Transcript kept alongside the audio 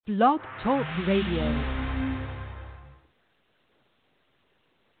Blog Talk Radio.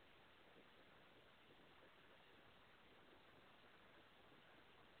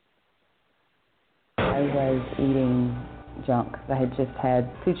 I was eating junk. I had just had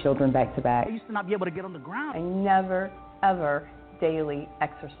 2 children back to back. I used to not be able to get on the ground. I never, ever daily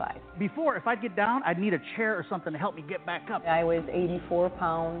exercise. Before, if I'd get down, I'd need a chair or something to help me get back up. I was 84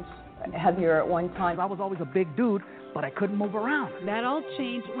 pounds heavier at one time. I was always a big dude, but I couldn't move around. That all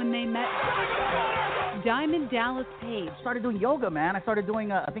changed when they met Diamond Dallas Page. Started doing yoga, man. I started doing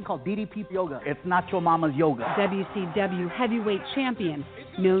a thing called DDP yoga. It's not your mama's yoga. WCW heavyweight champion,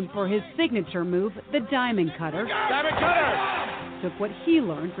 known for his signature move, the Diamond Cutter. Diamond Cutter! Took what he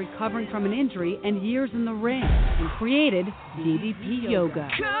learned recovering from an injury and years in the ring and created DDP yoga.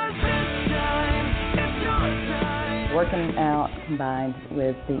 Working out combined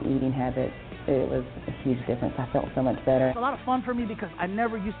with the eating habits, it was a huge difference. I felt so much better. It's a lot of fun for me because I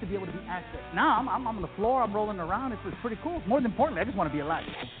never used to be able to be active. Now I'm on the floor, I'm rolling around. It's pretty cool. More importantly, I just want to be alive.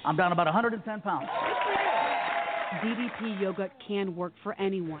 I'm down about 110 pounds. DDP yoga can work for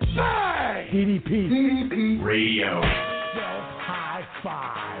anyone. DDP Radio. High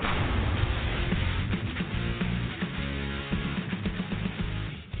five.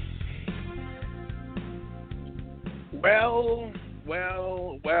 Well,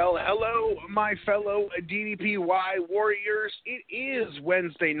 hello, my fellow DDPY warriors. It is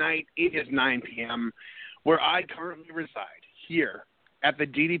Wednesday night. It is 9 p.m., where I currently reside, here at the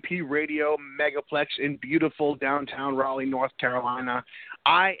DDP Radio Megaplex in beautiful downtown Raleigh, North Carolina.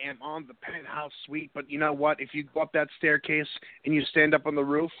 I am on the penthouse suite, but you know what? If you go up that staircase and you stand up on the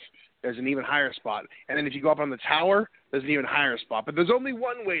roof, there's an even higher spot. And then if you go up on the tower, there's an even higher spot. But there's only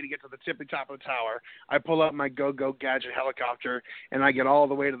one way to get to the tippy top of the tower. I pull out my go-go gadget helicopter, and I get all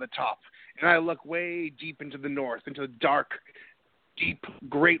the way to the top. And I look way deep into the north, into the dark, deep,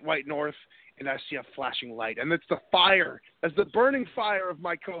 great white north, and I see a flashing light. And it's the fire. That's the burning fire of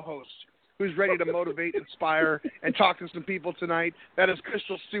my co-host, who's ready to motivate, inspire, and talk to some people tonight. That is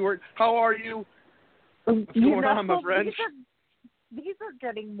Crystal Stewart. How are you? What's going on, my friend? These are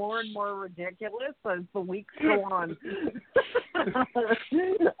getting more and more ridiculous as the weeks go on.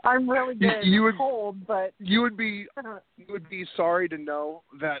 I'm really getting cold, but you would be sorry to know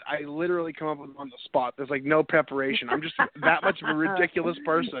that I literally come up with them on the spot. There's like no preparation. I'm just that much of a ridiculous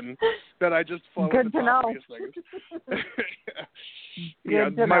person that I just flow Good with the to top know. of these things. Yeah,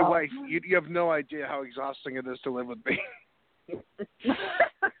 my wife. You have no idea how exhausting it is to live with me.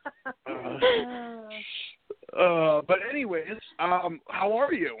 But anyways, how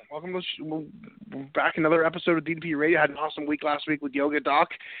are you? Welcome to back another episode of DDP Radio. I had an awesome week last week with Yoga Doc,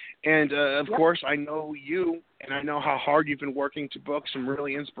 and of course I know you, and I know how hard you've been working to book some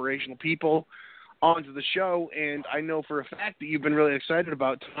really inspirational people onto the show, and I know for a fact that you've been really excited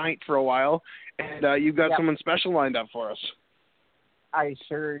about tonight for a while, and you've got someone special lined up for us. I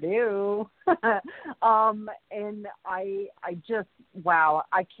sure do. And I just, wow,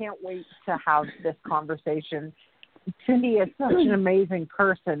 I can't wait to have this conversation. Cyndi is such an amazing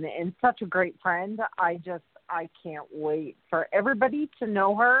person and such a great friend. I can't wait for everybody to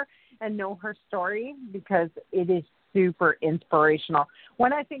know her and know her story because it is super inspirational.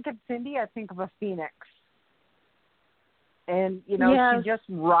 When I think of Cyndi, I think of a phoenix. And, she just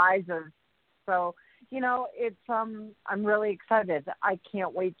rises. So, it's I'm really excited. I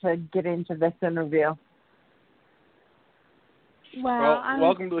can't wait to get into this interview. Wow, well,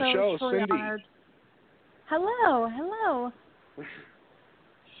 welcome to the show, Cyndi. Honored. Hello.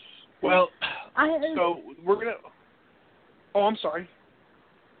 Well, so we're gonna. Oh, I'm sorry.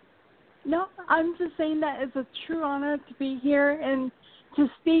 No, I'm just saying that it's a true honor to be here and to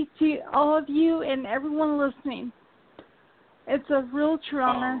speak to all of you and everyone listening. It's a real true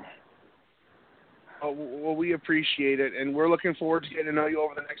honor. Oh, well, we appreciate it, and we're looking forward to getting to know you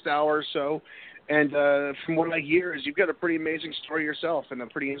over the next hour or so. And from what I hear is you've got a pretty amazing story yourself and a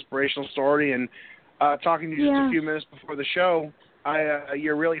pretty inspirational story. And talking to you just a few minutes before the show,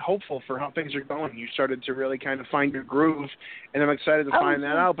 you're really hopeful for how things are going. You started to really kind of find your groove, and I'm excited to find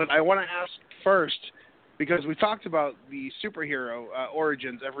that out. But I want to ask first, because we talked about the superhero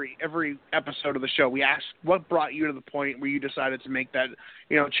origins every episode of the show. We asked what brought you to the point where you decided to make that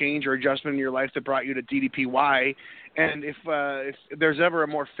change or adjustment in your life that brought you to DDPY. And if there's ever a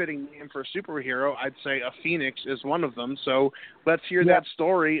more fitting name for a superhero, I'd say a phoenix is one of them. So let's hear that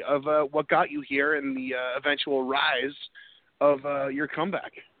story of what got you here and the eventual rise of your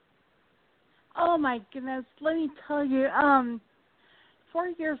comeback. Oh my goodness! Let me tell you. 4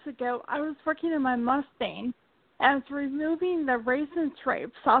 years ago, I was working in my Mustang. I was removing the raisin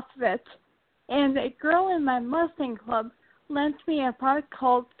stripes off of it, and a girl in my Mustang club lent me a product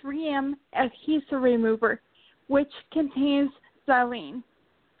called 3M Adhesive Remover, which contains xylene.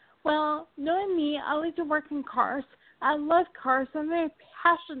 Well, knowing me, I like to work in cars. I love cars. I'm very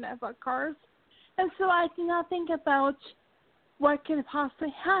passionate about cars. And so I did not think about what could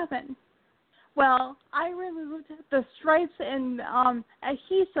possibly happen. Well, I removed the stripes and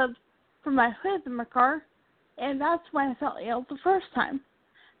adhesive from my hood in my car, and that's when I felt ill the first time.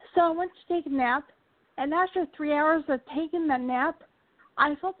 So I went to take a nap, and after 3 hours of taking that nap,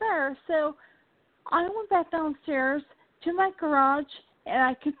 I felt better. So I went back downstairs to my garage, and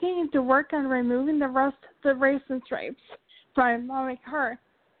I continued to work on removing the rest of the racing stripes from my car.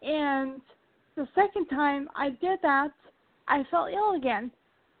 And the second time I did that, I felt ill again.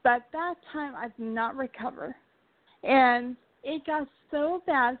 But that time I did not recover. And it got so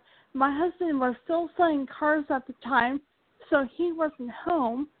bad. My husband was still selling cars at the time, so he wasn't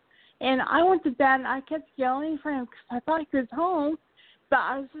home. And I went to bed, and I kept yelling for him because I thought he was home. But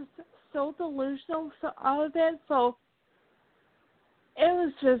I was just so delusional, so out of it. So it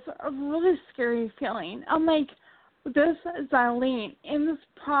was just a really scary feeling. I'm like, this xylene in this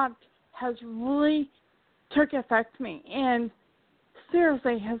product has really took effect to me. And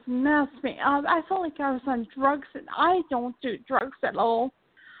seriously has messed me up. I felt like I was on drugs, and I don't do drugs at all.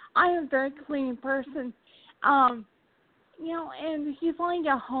 I am a very clean person. And he finally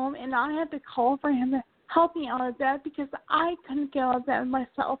got home, and I had to call for him to help me out of bed because I couldn't get out of bed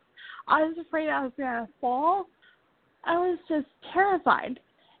myself. I was afraid I was going to fall. I was just terrified.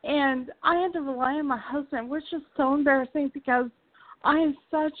 And I had to rely on my husband, which is so embarrassing because I am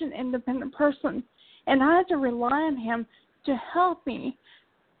such an independent person. And I had to rely on him to help me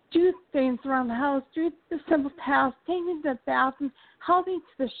do things around the house, do the simple tasks, take me to the bathroom, help me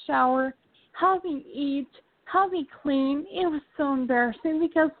to the shower, help me eat, help me clean. It was so embarrassing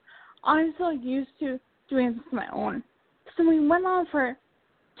because I'm so used to doing this on my own. So we went on for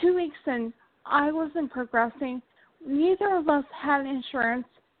 2 weeks, and I wasn't progressing. Neither of us had insurance.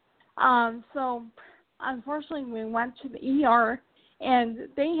 So unfortunately, we went to the ER, and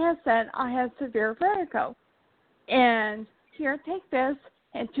they had said I had severe vertigo. And here, take this.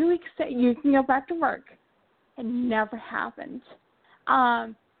 In 2 weeks, you can go back to work. It never happened.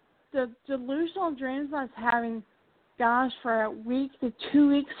 The delusional dreams I was having, gosh, for a week to 2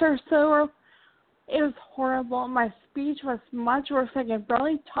 weeks or so, it was horrible. My speech was much worse. I could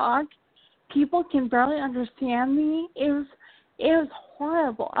barely talk. People can barely understand me. It was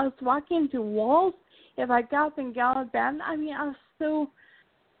horrible. I was walking into walls. If I got up and got out of bed, I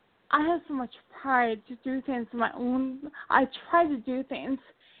had so much pride to do things on my own. I tried to do things,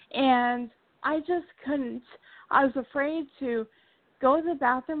 and I just couldn't. I was afraid to go to the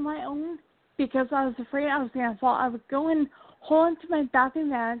bathroom on my own because I was afraid I was going to fall. I would go and hold onto my bathroom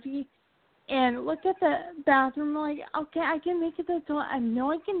vanity and look at the bathroom like, okay, I can make it to the toilet. I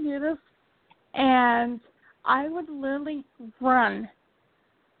know I can do this. And I would literally run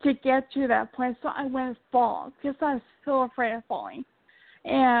to get to that point so I wouldn't fall because I was so afraid of falling.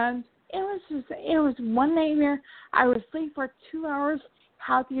 And it was one nightmare. I would sleep for 2 hours,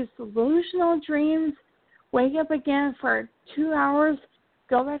 have these delusional dreams, wake up again for 2 hours,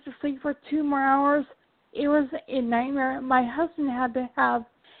 go back to sleep for 2 more hours. It was a nightmare. My husband had to have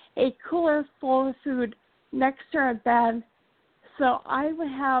a cooler full of food next to our bed, so I would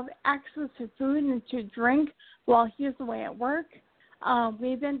have access to food and to drink while he was away at work.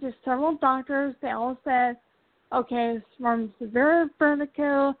 We've been to several doctors. They all said, okay, it's from severe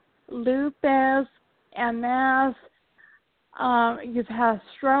vertigo, lupus, MS, you've had a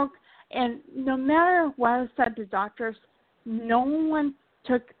stroke. And no matter what I said to doctors, no one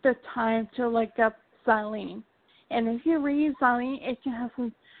took the time to look up xylene. And if you read xylene, it can have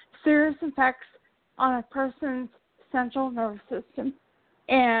some serious effects on a person's central nervous system.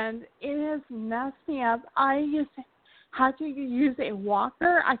 And it has messed me up. I had to use a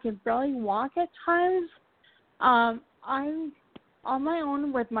walker. I could barely walk at times. I'm on my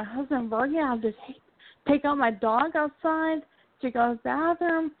own with my husband working. I had to take out my dog outside to go to the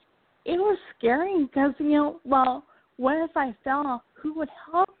bathroom. It was scary because, what if I fell? Who would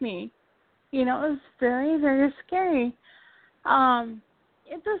help me? It was very, very scary.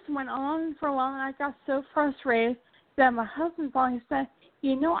 It just went on for a while, and I got so frustrated that my husband finally said,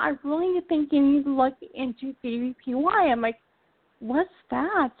 I really think you need to look into DDPY. I'm like, what's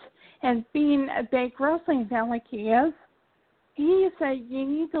that? And being a big wrestling fan like he is, he said, you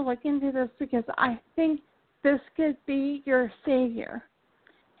need to look into this because I think this could be your savior.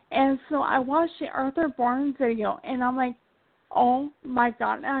 And so I watched the Arthur Bourne video, and I'm like, oh, my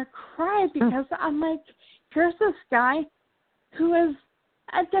God. And I cried because I'm like, here's this guy who is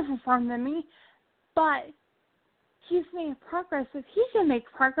a different form than me, but he's making progress. If he can make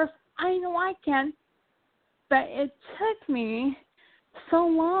progress, I know I can. But it took me so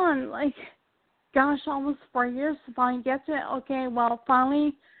long, like, gosh, almost 4 years to finally get to it. Okay, well,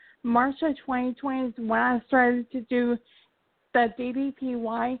 finally, March of 2020 is when I started to do the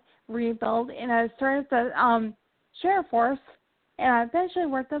DDPY rebuild, and I started the sheriff force, and I eventually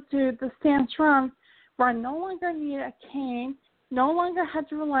worked up to the stance run where I no longer need a cane, no longer had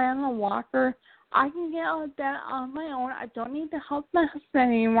to rely on a walker. I can get out of bed on my own. I don't need the help of my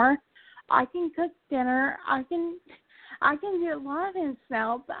husband anymore. I can cook dinner. I can do a lot of things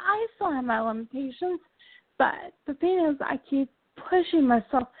now, but I still have my limitations. But the thing is, I keep pushing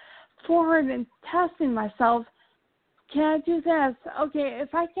myself forward and testing myself. Can I do this? Okay,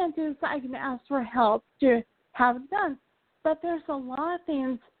 if I can't do this, I can ask for help to have it done. But there's a lot of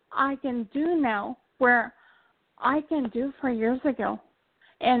things I can do now where I can do 4 years ago.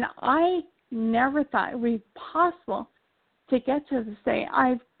 And I never thought it would be possible to get to this day.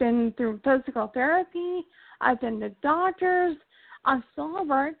 I've been through physical therapy. I've been to doctors. I'm still at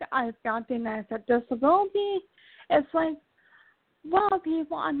work. I've got denied for disability. It's like, well,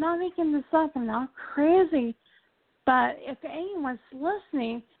 people, I'm not making this up. I'm not crazy. But if anyone's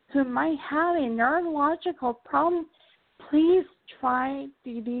listening who might have a neurological problem, please try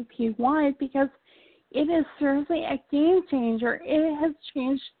DDPY because it is seriously a game changer. It has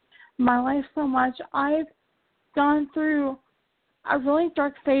changed my life so much. I've gone through a really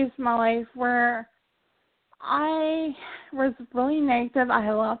dark phase in my life where I was really negative. I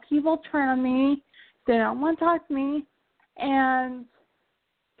had a lot of people turn on me. They don't want to talk to me. And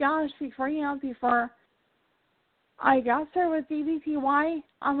gosh, before I got started with DDPY,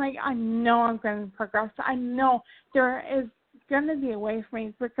 I'm like, I know I'm going to progress. I know there is going to be a way for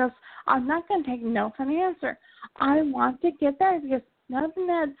me because I'm not going to take no for an answer. I want to get there because none of the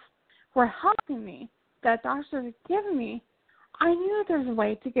meds were helping me that doctors had given me. I knew there's a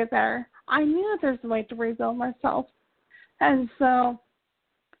way to get better. I knew there's a way to rebuild myself. And so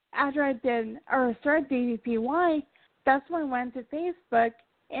after I started DDPY, that's when I went to Facebook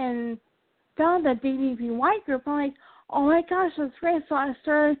and found the DDPY group. I'm like, oh my gosh, that's great. So I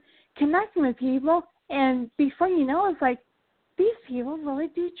started connecting with people, and before you know, it's like, these people really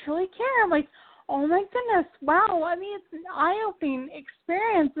do truly care. I'm like, oh my goodness, wow. I mean, it's an eye-opening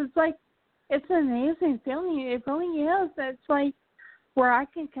experience. It's like, it's an amazing feeling. It really is. It's like where I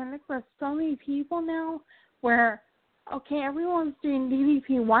can connect with so many people now where, okay, everyone's doing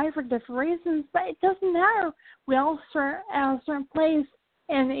DDPY for different reasons, but it doesn't matter. We all start at a certain place,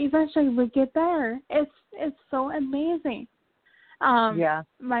 and eventually we get better. It's so amazing.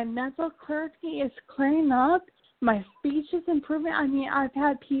 My mental clarity is clearing up. My speech is improving. I mean, I've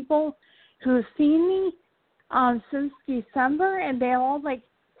had people who've seen me since December, and they all like,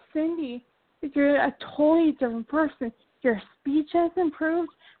 Cyndi, you're a totally different person. Your speech has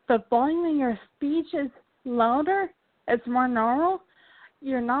improved. The volume in your speech is louder. It's more normal.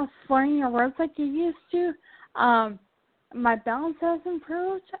 You're not slurring your words like you used to. My balance has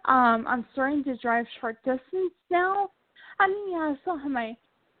improved. I'm starting to drive short distance now. I mean, I still have my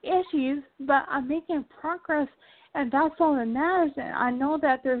issues, but I'm making progress, and that's all that matters. And I know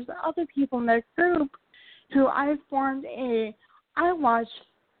that there's other people in that group who I formed a iWatch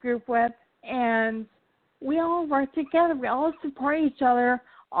group with, and we all work together. We all support each other,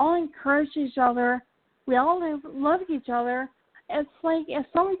 all encourage each other. We all love each other. It's like if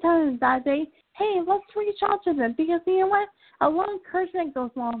someone's having a bad day, hey, let's reach out to them because you know what? A little encouragement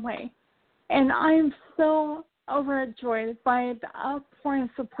goes a long way. And I'm so overjoyed by the outpouring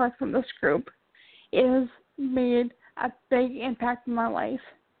support from this group. It has made a big impact in my life.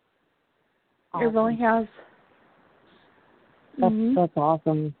 Awesome. It really has. That's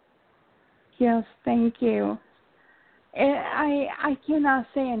awesome. Yes, thank you. I cannot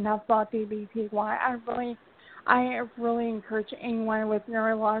say enough about DDPY. I really encourage anyone with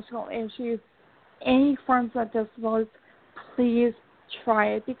neurological issues, any forms of disabilities, please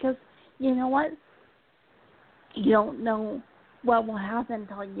try it because you know what? You don't know what will happen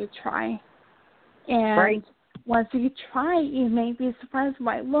until you try. And once you try, you may be surprised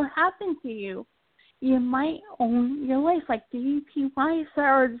what will happen to you. You might own your life like DDPY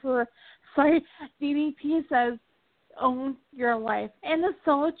says, DDP says, own your life. And it's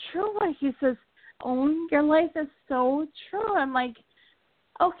so true what he says. Own your life is so true. I'm like,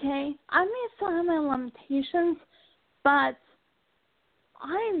 okay, I may still have my limitations, but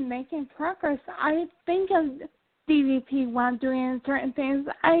I'm making progress. I think of DDP while doing certain things.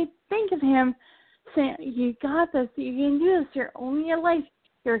 I think of him saying, you got this, you can do this, you're owning your life,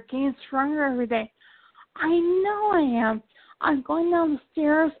 you're getting stronger every day. I know I am. I'm going down the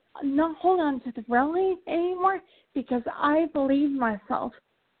stairs, not holding on to the railing anymore, because I believe myself.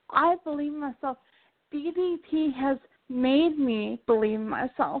 I believe myself. DDP has made me believe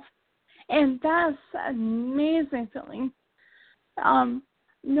myself. And that's an amazing feeling.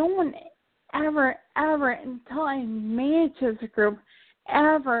 No one ever, until I made it to the group,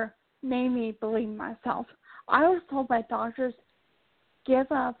 ever made me believe myself. I was told by doctors,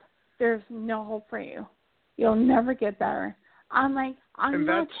 give up, there's no hope for you. You'll never get better. I'm like, I'm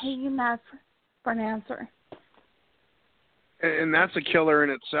not taking that for an answer. And that's a killer in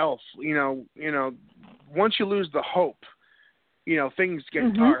itself. You know, once you lose the hope, things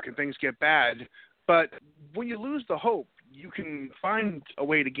get dark and things get bad. But when you lose the hope, you can find a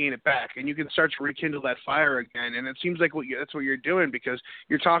way to gain it back, and you can start to rekindle that fire again. And it seems like that's what you're doing, because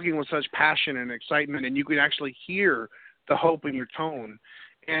you're talking with such passion and excitement, and you can actually hear the hope in your tone.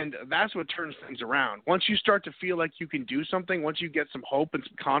 And that's what turns things around. Once you start to feel like you can do something, once you get some hope and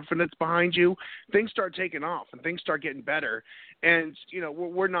some confidence behind you, things start taking off and things start getting better. And,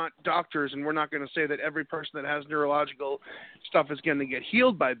 we're not doctors, and we're not going to say that every person that has neurological stuff is going to get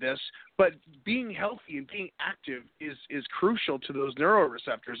healed by this, but being healthy and being active is crucial to those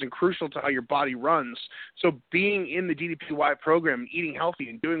neuroreceptors and crucial to how your body runs. So being in the DDPY program and eating healthy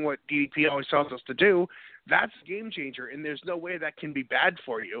and doing what DDP always tells us to do, that's a game changer, and there's no way that can be bad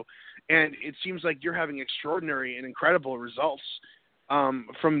for you. And it seems like you're having extraordinary and incredible results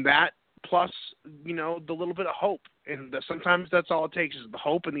from that, plus, the little bit of hope. And sometimes that's all it takes, is the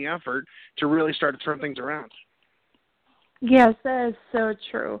hope and the effort to really start to turn things around. Yes, that is so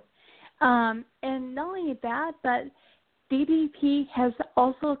true. And not only that, but DDP has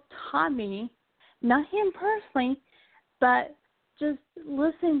also taught me, not him personally, but just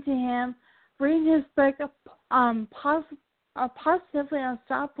listening to him, reading his book, Positively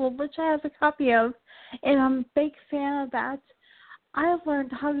Unstoppable, which I have a copy of, and I'm a big fan of that. I've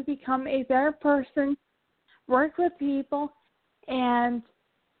learned how to become a better person, work with people, and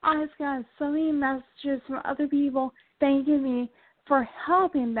I've gotten so many messages from other people thanking me for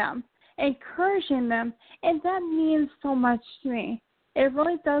helping them, encouraging them, and that means so much to me. It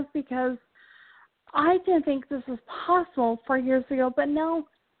really does, because I didn't think this was possible 4 years ago, but now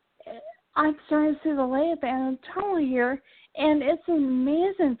I'm starting to see the light at the end of the tunnel here, and it's an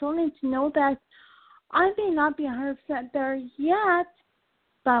amazing feeling to know that I may not be 100% there yet,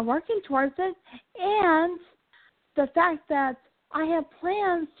 but I'm working towards it, and the fact that I have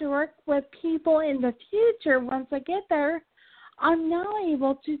plans to work with people in the future once I get there, I'm now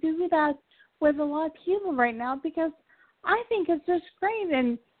able to do that with a lot of people right now, because I think it's just great,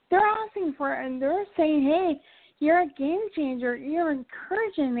 and they're asking for it, and they're saying, hey, you're a game changer, you're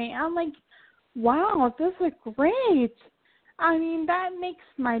encouraging me. I'm like, wow, this is great. I mean, that makes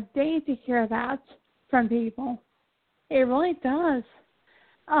my day to hear that from people. It really does.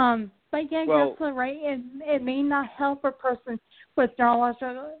 But yeah, you're absolutely right. It may not help a person with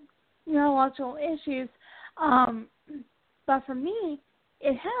neurological issues. But for me,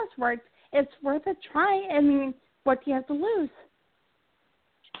 it has worked. It's worth a try. I mean, what do you have to lose?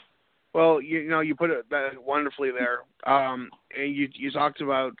 Well, you put it wonderfully there. And you talked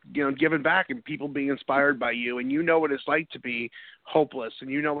about, giving back and people being inspired by you, and you know what it's like to be hopeless, and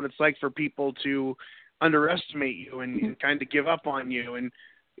you know what it's like for people to underestimate you and kind of give up on you. And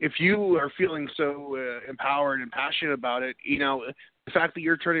if you are feeling so empowered and passionate about it, the fact that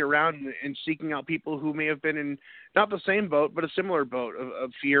you're turning around and seeking out people who may have been in not the same boat, but a similar boat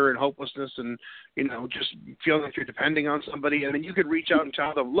of fear and hopelessness, and, just feeling like you're depending on somebody, and then you could reach out and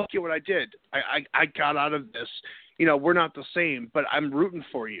tell them, look at what I did. I got out of this. We're not the same, but I'm rooting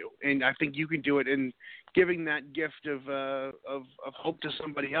for you. And I think you can do it. And giving that gift of hope to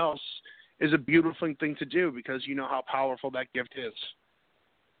somebody else is a beautiful thing to do, because you know how powerful that gift is.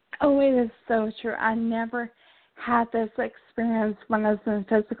 Oh, it is so true. I never had this experience when I was in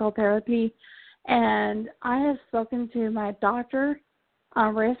physical therapy, and I have spoken to my doctor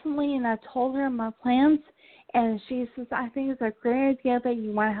recently, and I told her my plans, and she says, I think it's a great idea that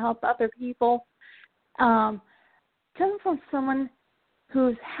you want to help other people. Coming from someone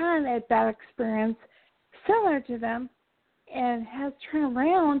who's had a bad experience similar to them and has turned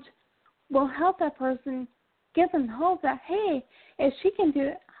around will help that person, give them hope that, hey, if she can do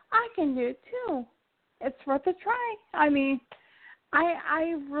it, I can do it too. It's worth a try. I mean,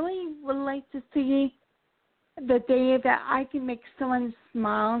 I really would like to see the day that I can make someone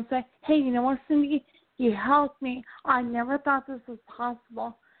smile and say, hey, you know what, Cyndi, you helped me. I never thought this was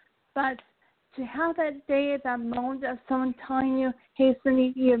possible. But to have that day, that moment of someone telling you, hey,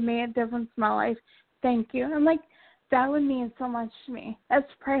 Cyndi, you have made a difference in my life. Thank you. I'm like, that would mean so much to me. That's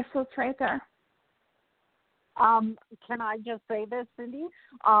priceless right there. Can I just say this, Cyndi?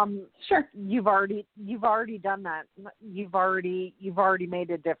 Sure. You've already done that. You've already made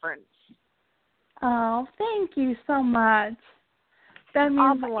a difference. Oh, thank you so much. That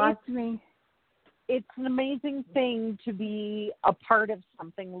means a lot to me. It's an amazing thing to be a part of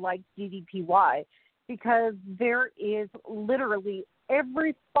something like DDPY, because there is literally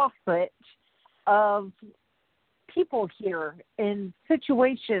every facet of people here in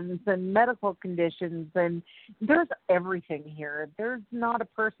situations and medical conditions, and there's everything here. There's not a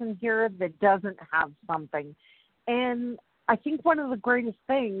person here that doesn't have something. And I think one of the greatest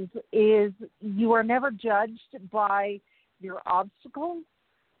things is you are never judged by your obstacles.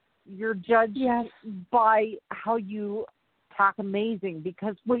 You're judged by how you talk amazing,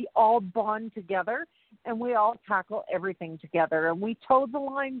 because we all bond together and we all tackle everything together, and we toe the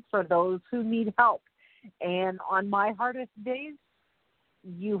line for those who need help. And on my hardest days,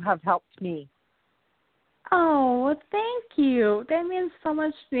 you have helped me. Oh, well, thank you. That means so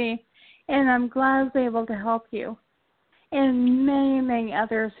much to me, and I'm glad I was able to help you. And many, many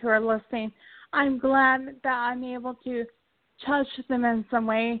others who are listening. I'm glad that I'm able to touch them in some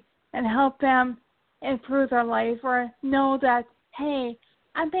way and help them improve their life, or know that, hey,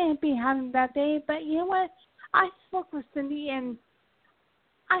 I may be having a bad day, but you know what? I spoke with Cyndi, and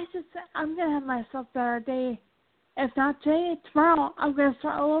I'm going to have myself a better day. If not today, tomorrow, I'm going to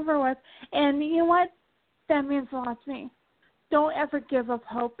start all over with. And you know what? That means a lot to me. Don't ever give up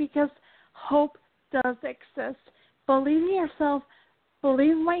hope, because hope does exist. Believe in yourself.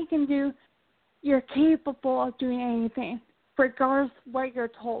 Believe in what you can do. You're capable of doing anything, regardless of what you're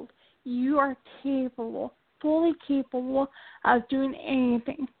told. You are capable, fully capable of doing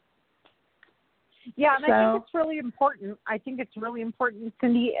anything. Yeah, and I think it's really important. I think it's really important,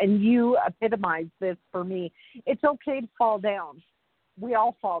 Cyndi, and you epitomize this for me. It's okay to fall down. We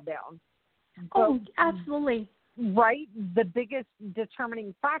all fall down. Oh, absolutely. Right? The biggest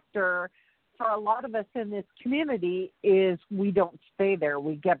determining factor for a lot of us in this community is we don't stay there.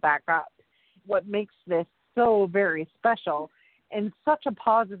 We get back up. What makes this so very special and such a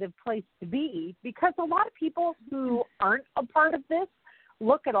positive place to be, because a lot of people who aren't a part of this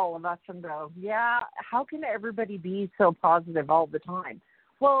look at all of us and go, yeah, how can everybody be so positive all the time?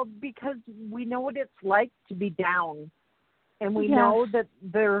 Well, because we know what it's like to be down, and we know that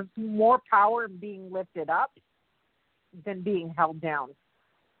there's more power in being lifted up than being held down.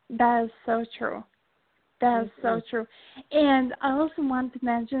 That is so true. That is so true. And I also want to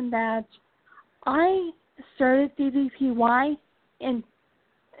mention that I started DDPY in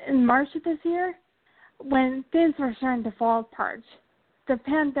March of this year when things were starting to fall apart. The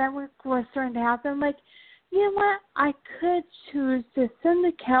pandemic was starting to happen. Like, you know what? I could choose to sit on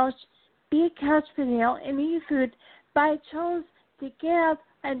the couch, be a couch potato, and eat food, but I chose to get up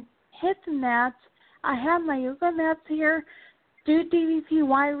and hit the mats. I have my yoga mats here, do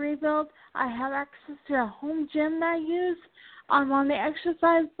DDPY rebuild. I have access to a home gym that I use. I'm on the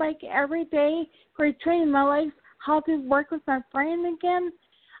exercise bike every day, retraining my legs, how to work with my brain again.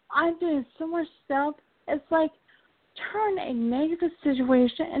 I'm doing so much stuff. It's like turn a negative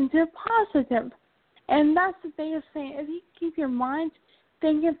situation into a positive. And that's the biggest thing. If you keep your mind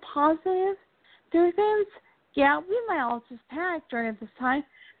thinking positive through things, yeah, we might all just panic during this time.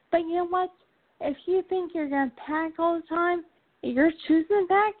 But you know what? If you think you're going to panic all the time, you're choosing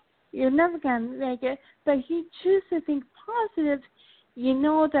back, you're never going to make it. But if you choose to think positive, you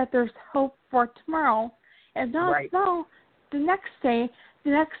know that there's hope for tomorrow. If not tomorrow, the next day,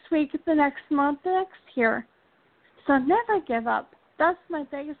 the next week, the next month, the next year. So never give up. That's my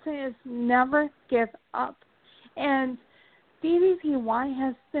biggest thing, is never give up. And DDPY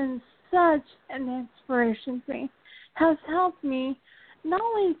has been such an inspiration to me, has helped me not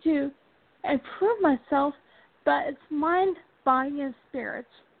only to improve myself, but it's mind, body, and spirit.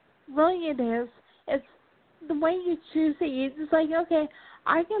 Really it is. It's the way you choose to eat. It's like, okay,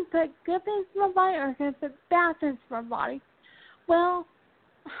 I can put good things in my body, or I can put bad things in my body. Well,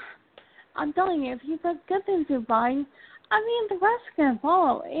 I'm telling you, if you put good things in your body, I mean, the rest can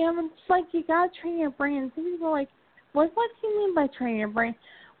follow. And it's like you got to train your brain. Some people are like, what do you mean by training your brain?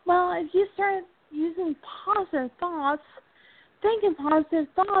 Well, if you start using positive thoughts, thinking positive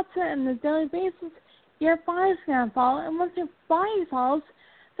thoughts on a daily basis, your body's going to follow. And once your body follows,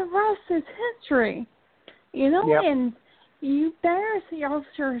 the rest is history. You know, and you better see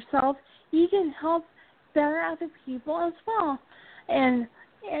yourself. You can help better other people as well. And,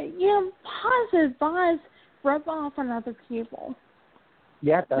 you know, positive vibes rub off on other people.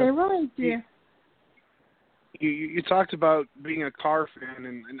 Yeah, they really do. You talked about being a car fan,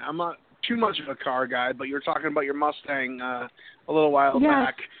 and I'm not too much of a car guy, but you were talking about your Mustang a little while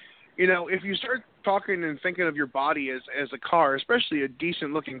back. You know, if you start talking and thinking of your body as a car, especially a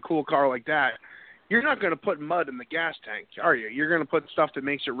decent-looking, cool car like that, you're not going to put mud in the gas tank, are you? You're going to put stuff that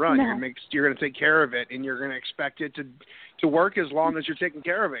makes it run. No. You're going to take care of it, and you're going to expect it to work as long as you're taking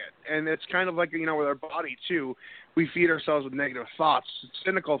care of it. And it's kind of like, with our body, too. We feed ourselves with negative thoughts,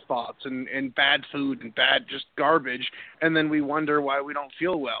 cynical thoughts, and bad food and bad just garbage, and then we wonder why we don't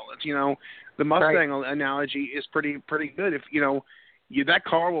feel well. It's, the Mustang analogy is pretty good. If, that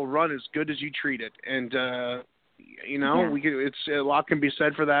car will run as good as you treat it. And, it's a lot can be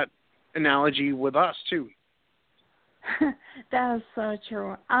said for that analogy with us too. That is so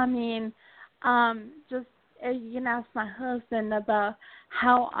true. I mean, just you can ask my husband about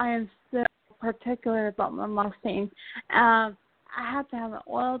how I am so particular about my Mustang. I have to have an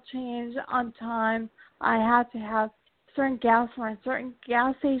oil change on time. I have to have certain gas from a certain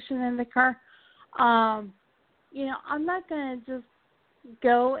gas station in the car. I'm not going to just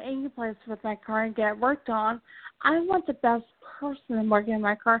go any place with my car and get it worked on. I want the best person working in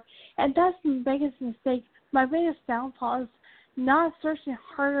my car, and that's the biggest mistake. My biggest downfall is not searching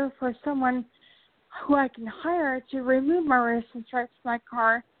harder for someone who I can hire to remove my racing stripes from my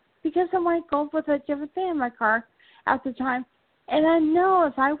car, because I might go with a different thing in my car at the time. And I know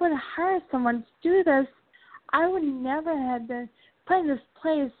if I would have hired someone to do this, I would never have been put in this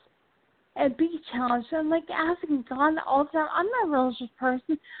place and be challenged. I'm like asking God all the time. I'm not a religious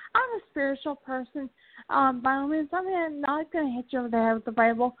person. I'm a spiritual person. By all means, I'm not going to hit you over the head with the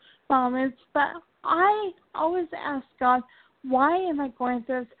Bible, by all means. But I always ask God, why am I going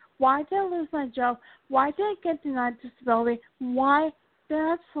through this? Why did I lose my job? Why did I get denied disability? Why did I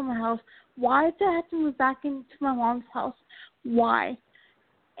have to sell my house? Why did I have to move back into my mom's house? Why?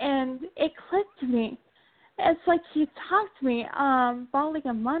 And it clicked to me. It's like he talked to me about like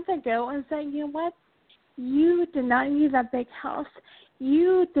a month ago and said, you know what? You did not need that big house.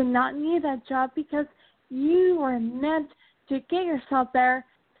 You did not need that job because you were meant to get yourself there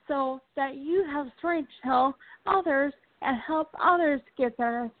so that you have a story to tell others and help others get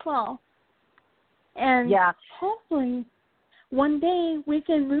there as well. And hopefully one day we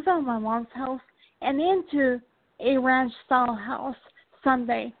can move out of my mom's house and into a ranch-style house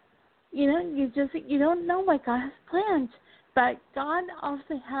someday. You don't know what God has planned, but God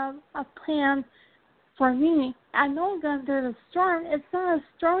also has a plan for me. I know I'm going through the storm. It's not a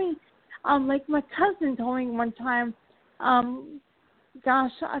stormy, like my cousin told me one time,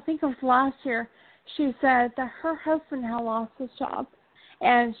 I think it was last year, she said that her husband had lost his job,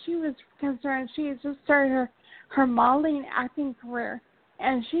 and she was concerned. She had just started her modeling acting career,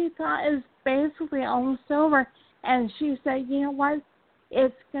 and she thought it was basically almost over, and she said, you know what?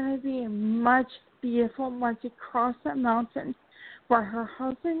 It's going to be much beautiful once you cross that mountain, where her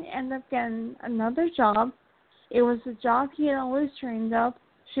husband ended up getting another job. It was a job he had always dreamed of,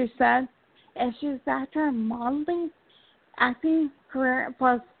 she said, and she was back to her modeling, acting career,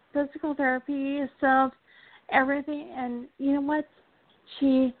 plus physical therapy stuff, everything. And you know what?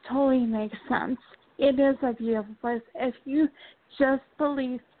 She totally makes sense. It is a beautiful place. If you just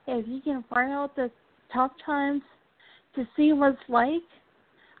believe, if you can find out the tough times to see what it's like,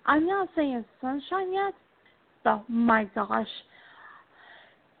 I'm not saying it's sunshine yet, but my gosh.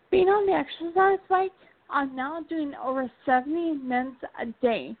 Being on the exercise bike, I'm now doing over 70 minutes a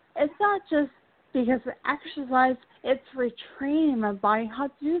day. It's not just because of exercise, it's retraining my body how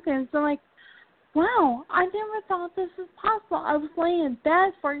to do things. I'm like, wow, I never thought this was possible. I was laying in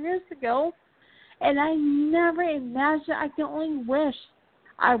bed 4 years ago, and I never imagined, I can only wish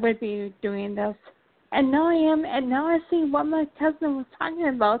I would be doing this. And now I am, and now I see what my cousin was talking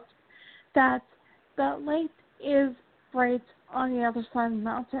about, that the lake is right on the other side of the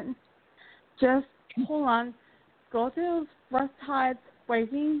mountain. Just hold on. Go through those rough tides,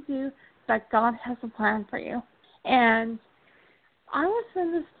 waiting to do that God has a plan for you. And I was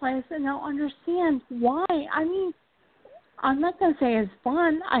in this place and now understand why. I mean, I'm not going to say it's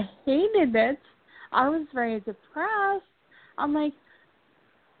fun. I hated it. I was very depressed. I'm like,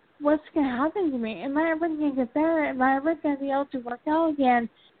 what's going to happen to me? Am I ever going to get better? Am I ever going to be able to work out again?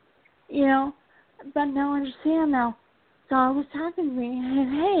 But now I understand now. God was talking to me,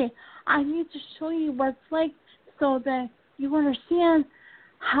 and hey, I need to show you what it's like so that you understand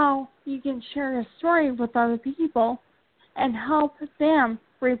how you can share your story with other people and help them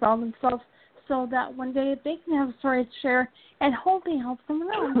rebuild themselves so that one day they can have a story to share and hopefully help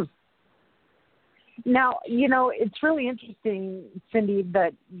someone else. Now, it's really interesting, Cyndi,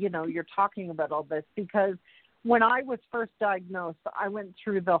 that, you're talking about all this, because when I was first diagnosed, I went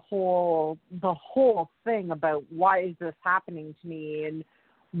through the whole thing about why is this happening to me and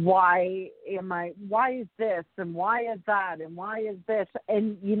why is this and why is that and why is this?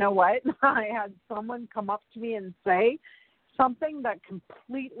 And you know what? I had someone come up to me and say something that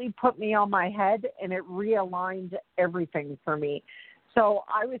completely put me on my head, and it realigned everything for me. So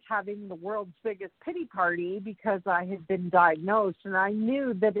I was having the world's biggest pity party because I had been diagnosed, and I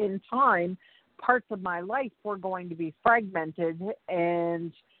knew that in time parts of my life were going to be fragmented.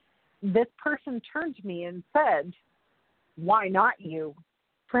 And this person turned to me and said, why not you?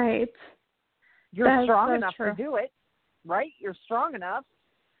 Right. You're strong enough true. to do it, right? You're strong enough.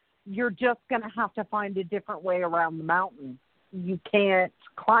 You're just going to have to find a different way around the mountain. You can't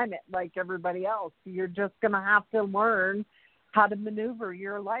climb it like everybody else. You're just going to have to learn how to maneuver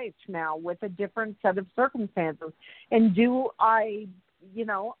your life now with a different set of circumstances. And I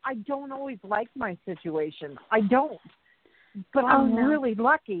don't always like my situation. I don't. But I'm really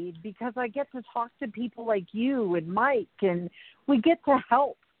lucky because I get to talk to people like you and Mike, and we get to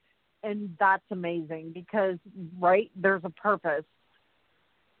help. And that's amazing because, right, there's a purpose.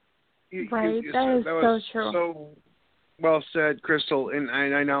 Right, that is so true. So well said, Crystal. And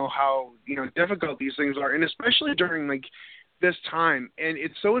I know how, difficult these things are, and especially during, this time. And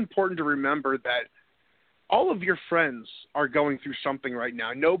it's so important to remember that all of your friends are going through something right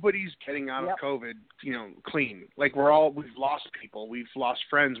now. Nobody's getting out of COVID, clean. We've lost people. We've lost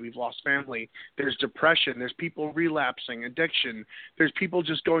friends. We've lost family. There's depression. There's people relapsing, addiction. There's people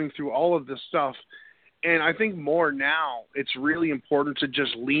just going through all of this stuff. And I think more now, it's really important to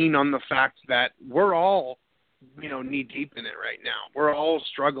just lean on the fact that we're all, knee deep in it right now. We're all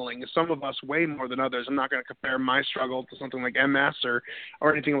struggling. Some of us way more than others. I'm not going to compare my struggle to something like MS or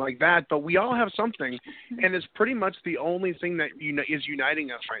anything like that, but we all have something, and it's pretty much the only thing that is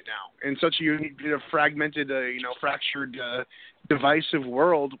uniting us right now. In such a fragmented, fractured, divisive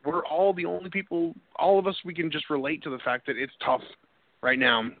world, we're all the only people, all of us, we can just relate to the fact that it's tough right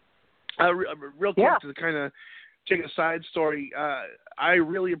now. Real quick, to kind of take a side story, I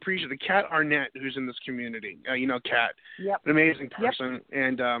really appreciate the Kat Arnett, who's in this community. Kat, an amazing person,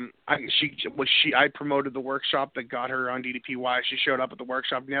 and I promoted the workshop that got her on DDPY. She showed up at the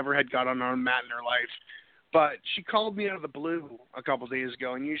workshop, never had got on a mat in her life, but she called me out of the blue a couple of days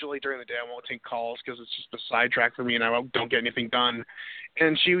ago. And usually during the day I won't take calls because it's just a sidetrack for me, and I don't get anything done.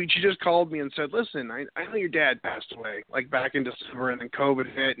 And she just called me and said, listen, I know your dad passed away, back in December, and then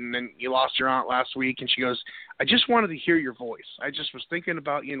COVID hit, and then you lost your aunt last week. And she goes, I just wanted to hear your voice. I just was thinking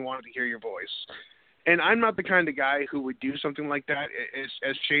about you and wanted to hear your voice. And I'm not the kind of guy who would do something like that.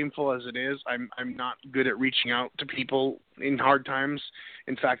 As shameful as it is, I'm not good at reaching out to people in hard times.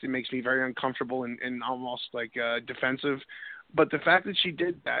 In fact, it makes me very uncomfortable and almost defensive. But the fact that she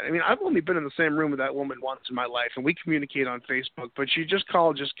did that, I've only been in the same room with that woman once in my life, and we communicate on Facebook, but she just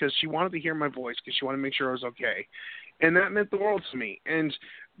called just because she wanted to hear my voice, because she wanted to make sure I was okay. And that meant the world to me. And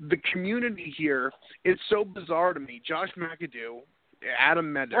the community here, it's so bizarre to me. Josh McAdoo,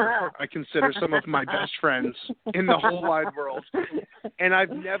 Adam Meder, I consider some of my best friends in the whole wide world. And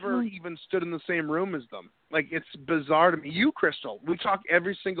I've never even stood in the same room as them. It's bizarre to me. You, Crystal, we talk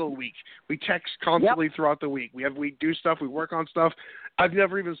every single week. We text constantly throughout the week. We do stuff. We work on stuff. I've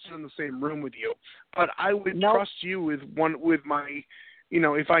never even stood in the same room with you. But I would trust you with my,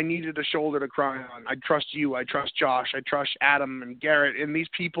 if I needed a shoulder to cry on, I'd trust you. I trust Josh. I trust Adam and Garrett and these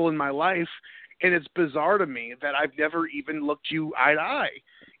people in my life. And it's bizarre to me that I've never even looked you eye to eye.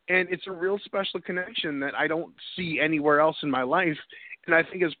 And it's a real special connection that I don't see anywhere else in my life. And I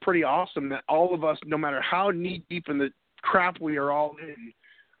think it's pretty awesome that all of us, no matter how knee deep in the crap we are all in,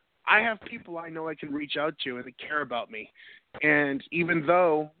 I have people I know I can reach out to and they care about me. And even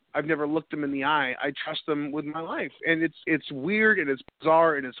though I've never looked them in the eye, I trust them with my life. And it's weird and it's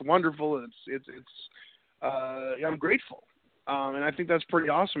bizarre and it's wonderful and I'm grateful. And I think that's pretty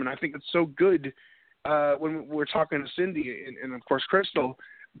awesome. And I think it's so good when we're talking to Cyndi and of course, Crystal,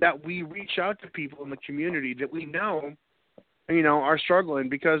 that we reach out to people in the community that we know, are struggling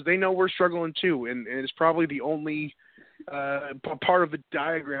because they know we're struggling too. And it's probably the only part of the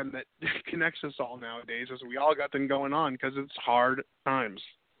diagram that connects us all nowadays is we all got them going on because it's hard times.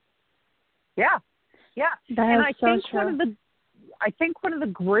 Yeah. And I think true. one of the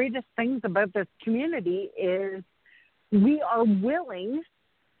greatest things about this community is we are willing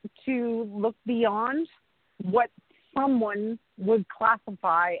to look beyond what someone would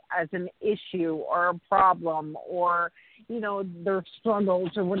classify as an issue or a problem or, their struggles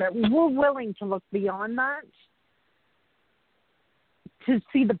or whatever. We're willing to look beyond that to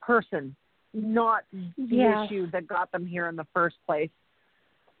see the person, not the issue that got them here in the first place.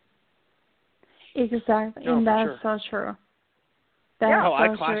 Exactly. No, and that's sure. so true.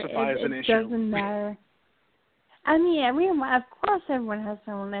 I classify as an issue. It doesn't matter. I mean, of course, everyone has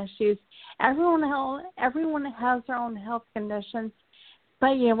their own issues. Everyone has their own health conditions.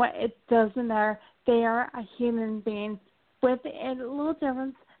 But you know what? It doesn't matter. They are a human being with a little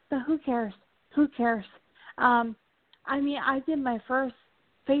difference. But who cares? Who cares? I mean, I did my first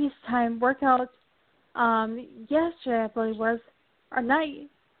FaceTime workout yesterday, I believe it was, or not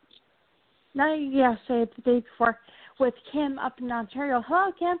yesterday, the day before, with Kim up in Ontario.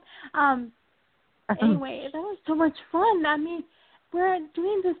 Hello, Kim. Anyway, that was so much fun. I mean, we're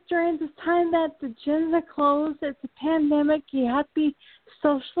doing this during this time that the gyms are closed. It's a pandemic. You have to be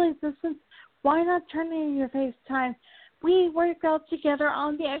socially distanced. Why not turn in your FaceTime? We worked out together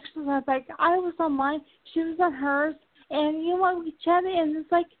on the exercise bike. I was on mine. She was on hers. And you know what? We chatted, and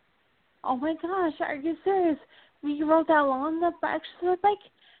it's like, oh, my gosh, are you serious? We rode that long the exercise bike,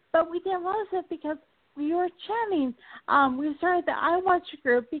 but we didn't realize it because we were chatting. We started the iWatch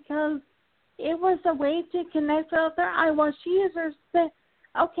group because it was a way to connect with other iWatch users. That,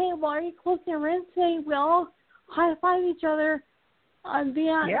 okay, well, are you closing your room today? We all high-five each other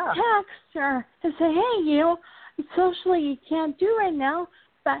via text or and say, hey, you know, socially you can't do right now,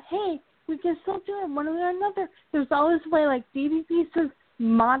 but hey, we can still do it one way or another. There's always a way, like DDP says,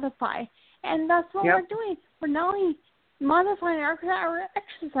 modify. And that's what we're doing. We're not only modifying our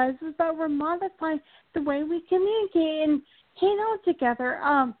exercises, but we're modifying the way we communicate and hang out together.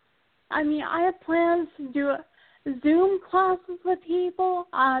 I mean, I have plans to do Zoom classes with people.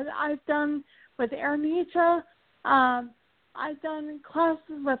 I've done with Aranita. I've done classes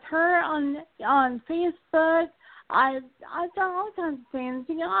with her on Facebook. I've done all kinds of things.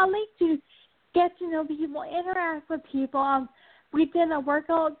 You know, I like to get to know people, interact with people. We did a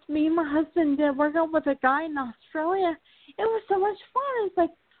workout. Me and my husband did a workout with a guy in Australia. It was so much fun. It's like,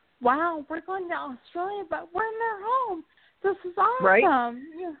 wow, we're going to Australia, but we're in their home. This is awesome. Right?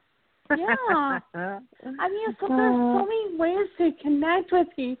 Yeah. I mean, so there's so many ways to connect with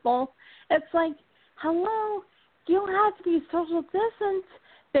people. It's like, hello, you don't have to be social distance,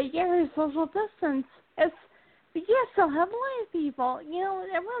 but you're social distance. But you still have live people. You know,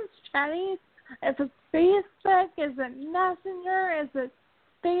 everyone's chatting. Is it Facebook? Is it Messenger? Is it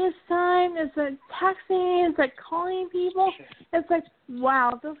FaceTime? Is it texting? Is it calling people? It's like,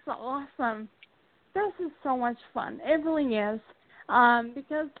 wow, this is awesome. This is so much fun. It really is.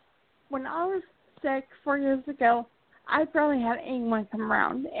 Because when I was sick 4 years ago, I barely had anyone come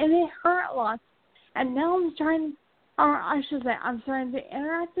around, and it hurt a lot. And now I'm starting to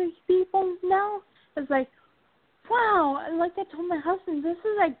interact with people now. It's like, wow, like I told my husband, this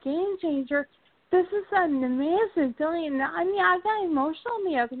is a game changer. This is an amazing feeling. I mean, I got emotional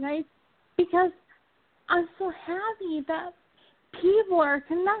the other night because I'm so happy that people are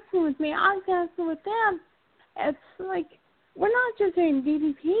connecting with me. I'm connecting with them. It's like, we're not just doing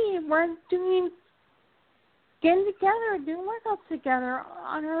DDP. We're getting together, doing workouts together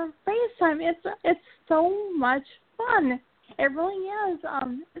on our FaceTime. It's so much fun. It really is.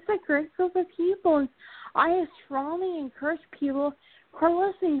 It's a great group of people. And I strongly encourage people who are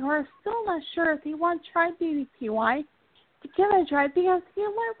listening who are still not sure if they want to try DDPY to give it a try, because you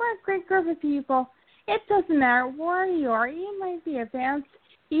know what, we're a great group of people. It doesn't matter where you are. You might be advanced.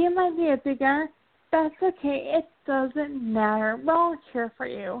 You might be a beginner. That's okay. It doesn't matter. We're all here for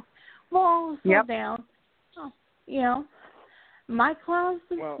you. We'll all slow down. You know, my classes,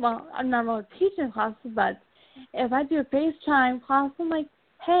 well, I'm not really teaching classes, but if I do a FaceTime class, I'm like,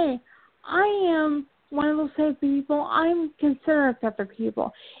 hey, I am one of those type of people. I'm considerate of other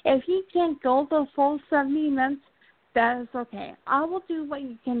people. If you can't go the full 70 minutes, that is okay. I will do what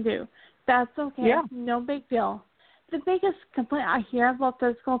you can do. That's okay. Yeah. No big deal. The biggest complaint I hear about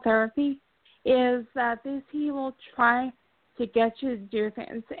physical therapy is that these people try to get you to do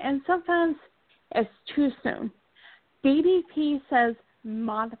things, and sometimes it's too soon. DDP says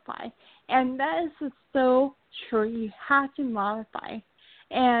modify, and that is so true. You have to modify.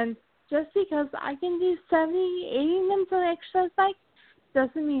 And just because I can do 70, 80 minutes of exercise bike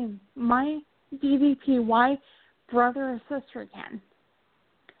doesn't mean my DDPY brother or sister can.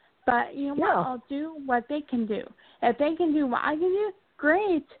 But you know what? I'll do what they can do. If they can do what I can do,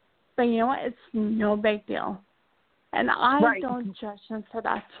 great. But you know what? It's no big deal. And I don't judge them for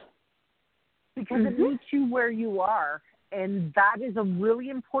that. Because it meets you where you are. And that is a really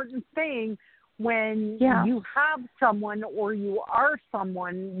important thing when you have someone or you are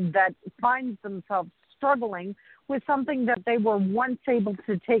someone that finds themselves struggling with something that they were once able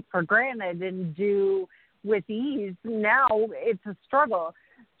to take for granted and do with ease. Now it's a struggle.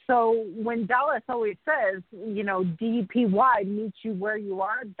 So when Dallas always says, you know, DDPY meets you where you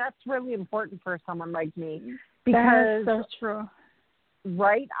are, that's really important for someone like me. Because that's so true.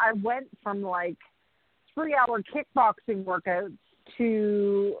 Right? I went from like 3-hour kickboxing workouts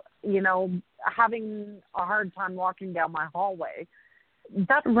to, you know, having a hard time walking down my hallway.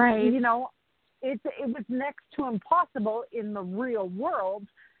 That's right. You know, it was next to impossible in the real world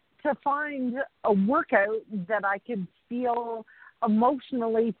to find a workout that I could feel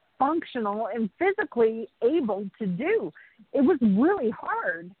emotionally functional and physically able to do. It was really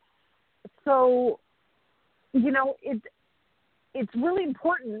hard. So, you know, it's really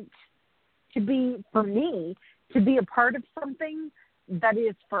important for me to be a part of something that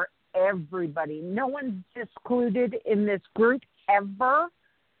is for everybody. No one's excluded in this group ever.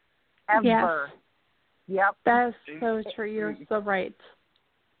 Yes. Yep. That's so true. You're so right.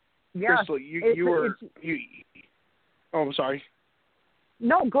 Yeah. Crystal, oh, I'm sorry.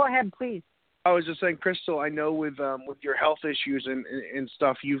 No, go ahead, please. I was just saying, Crystal, I know with your health issues and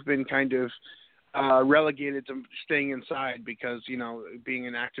stuff, you've been kind of relegated to staying inside because, you know, being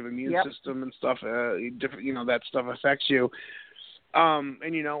an active immune system and stuff, different, you know, that stuff affects you.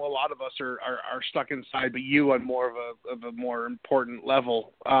 And, you know, a lot of us are stuck inside, but you on more of a more important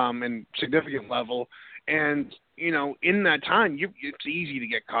level and significant level. And, you know, in that time, it's easy to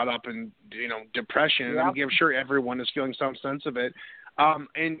get caught up in, you know, depression. And I'm sure everyone is feeling some sense of it.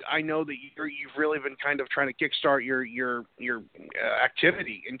 And I know that you've really been kind of trying to kickstart your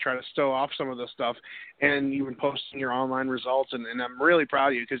activity and try to stow off some of the stuff. And you've been posting your online results, and I'm really proud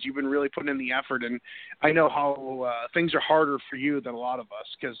of you because you've been really putting in the effort. And I know how things are harder for you than a lot of us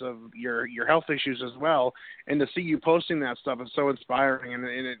because of your health issues as well. And to see you posting that stuff is so inspiring, and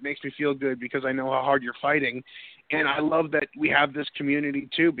it makes me feel good because I know how hard you're fighting. And I love that we have this community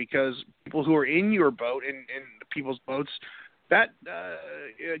too, because people who are in your boat and people's boats, that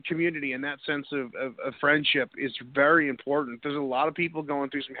community and that sense of friendship is very important. There's a lot of people going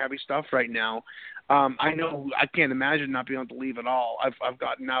through some heavy stuff right now. I know I can't imagine not being able to leave at all. I've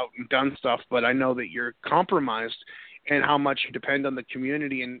gotten out and done stuff, but I know that you're compromised and how much you depend on the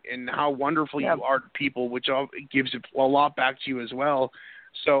community and how wonderful you are to people, which gives a lot back to you as well.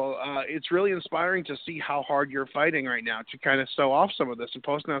 So it's really inspiring to see how hard you're fighting right now to kind of stow off some of this and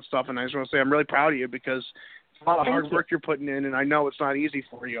posting that stuff. And I just want to say I'm really proud of you because a lot of hard work you're putting in, and I know it's not easy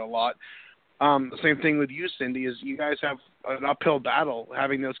for you a lot. The same thing with you, Cyndi, is you guys have an uphill battle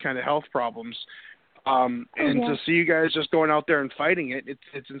having those kind of health problems. To see you guys just going out there and fighting it,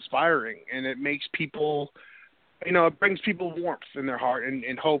 it's inspiring, and it makes people, you know, it brings people warmth in their heart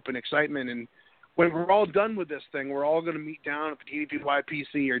and hope and excitement. And when we're all done with this thing, we're all going to meet down at the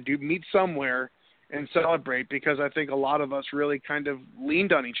DDPYPC or meet somewhere and celebrate, because I think a lot of us really kind of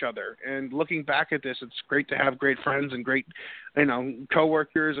leaned on each other. And looking back at this, it's great to have great friends and great, you know,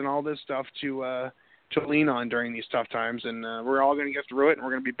 coworkers and all this stuff to lean on during these tough times. And we're all going to get through it, and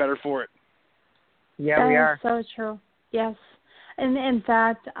we're going to be better for it. Yeah, we are. That is so true. Yes. And in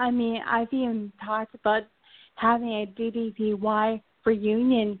fact, I mean, I've even talked about having a DDPY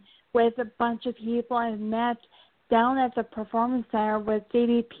reunion with a bunch of people I've met down at the Performance Center with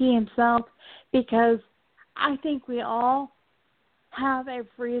DDP himself, because I think we all have a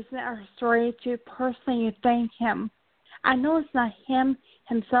reason or story to personally thank him. I know it's not him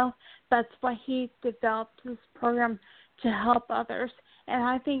himself, that's why he developed this program to help others. And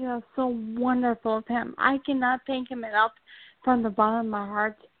I think that's so wonderful of him. I cannot thank him enough from the bottom of my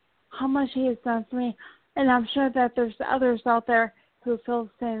heart how much he has done for me. And I'm sure that there's others out there who feel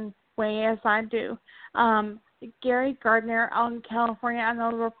the same way as I do. Gary Gardner out in California, I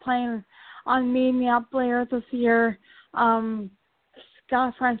know we're planning on meeting up later this year.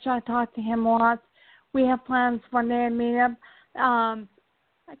 Scott French, I talked to him a lot. We have plans one day to meet up.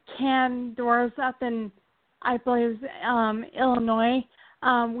 Ken Doors up in, I believe, Illinois.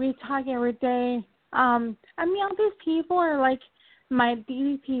 We talk every day. I mean, all these people are like my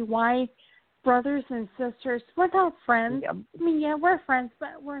DDPY brothers and sisters. We're not friends. Yep. I mean, yeah, we're friends,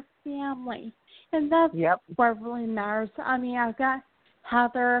 but we're family. And that's what really matters. I mean, I've got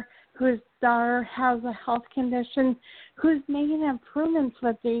Heather, whose daughter has a health condition, who's making improvements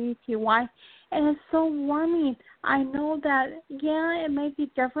with DDPY. And it's so warming. I know that, yeah, it may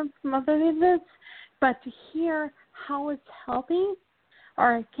be different from other events, but to hear how it's helping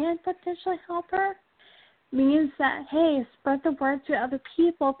or it can potentially help her means that, hey, spread the word to other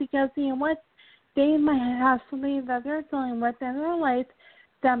people, because, you know what, they might have something that they're dealing with in their life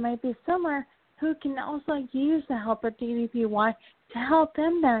that might be similar, who can also use the help of DDPY to help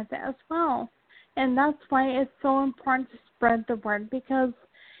them benefit as well. And that's why it's so important to spread the word, because,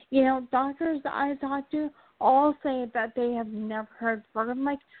 you know, doctors that I talk to all say that they have never heard the word. I'm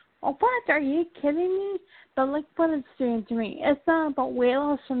like, oh, what? Are you kidding me? But look what it's doing to me. It's not about weight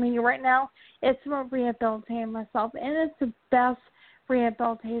loss for me right now. It's about rehabilitating myself. And it's the best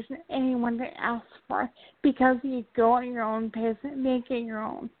rehabilitation anyone can ask for, because you go at your own pace and make it your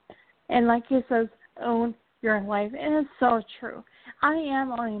own. And like he says, own your life. And it's so true. I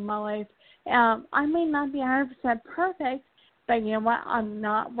am owning my life. I may not be 100% perfect, but you know what? I'm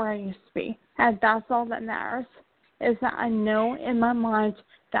not where I used to be. And that's all that matters, is that I know in my mind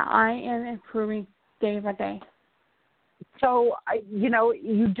that I am improving day by day. So,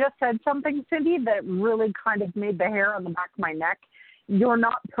 you just said something, Cyndi, that really kind of made the hair on the back of my neck. You're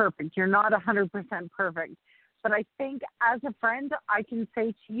not perfect. You're not 100% perfect. But I think as a friend, I can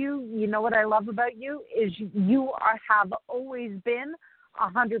say to you, you know what I love about you is have always been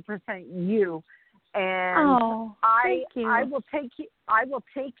 100% you. And thank you. I will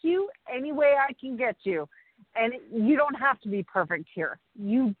take you any way I can get you. And you don't have to be perfect here.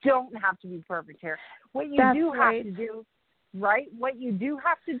 You don't have to be perfect here. What you That's do right. have to do, right? What you do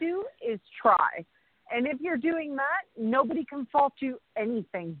have to do is try. And if you're doing that, nobody can fault you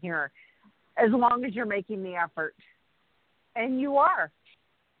anything here, as long as you're making the effort. And you are.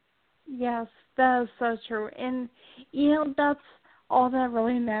 Yes, that is so true. And, that's all that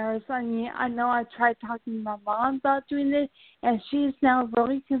really matters. I mean, I know I tried talking to my mom about doing it, and she's now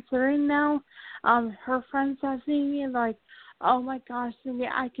really considering now. Her friends are seeing me like, oh my gosh, Cyndi,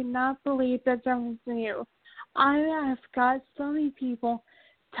 I cannot believe the difference in you. I have got so many people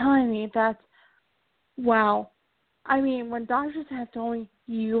telling me that, wow. I mean, when doctors have told me,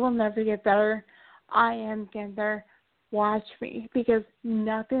 you will never get better, I am getting better. Watch me, because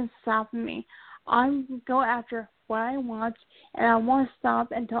nothing's stopping me. I'm going to go after what I want, and I won't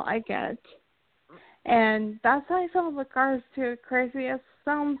stop until I get it. And that's how I feel with regards to crazy as it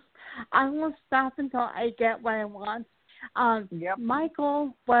sounds. I won't stop until I get what I want. My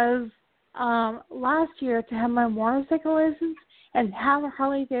goal was last year to have my motorcycle license and have a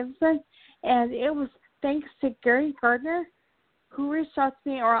Harley Davidson, and it was thanks to Gary Gardner, who reached out to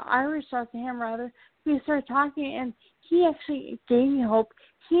me, or I reached out to him rather. We started talking, and he actually gave me hope.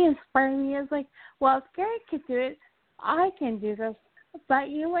 He inspired me. It's like, well, if Gary could do it, I can do this. But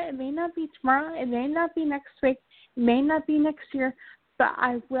you know what? It may not be tomorrow. It may not be next week. It may not be next year. But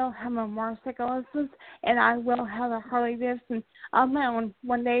I will have a motorcycle license, and I will have a Harley Davidson on my own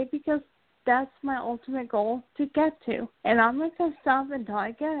one day, because that's my ultimate goal to get to. And I'm not going to stop until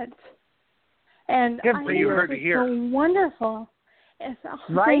I get it. And Good I for you. Heard it it's here. so wonderful.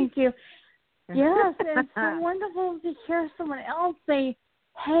 Right? Thank you. Yes, it's so wonderful to hear someone else say,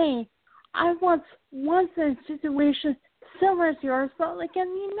 hey, I once in a situation similar to yours, but like in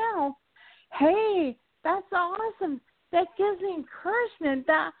you now. Hey, that's awesome. That gives me encouragement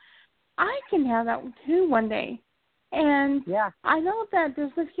that I can have that too one day. And I know that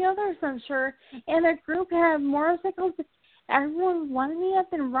there's a few others, I'm sure, and a group have motorcycles. Everyone wanted to meet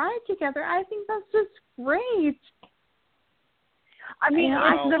up and ride together. I think that's just great. I mean,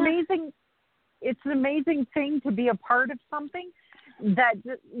 it's an amazing thing to be a part of something that,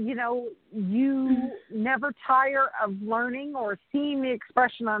 you never tire of learning or seeing the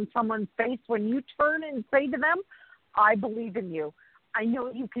expression on someone's face when you turn and say to them, I believe in you. I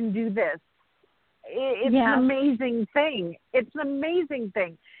know you can do this. It's an amazing thing. It's an amazing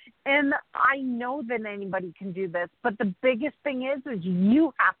thing. And I know that anybody can do this, but the biggest thing is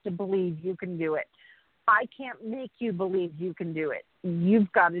you have to believe you can do it. I can't make you believe you can do it.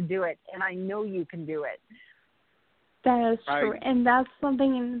 You've got to do it, and I know you can do it. That is true, and that's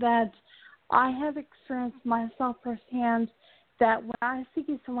something that I have experienced myself firsthand, that when I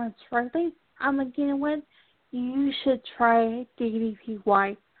see someone struggling, I'm like, you know what? You should try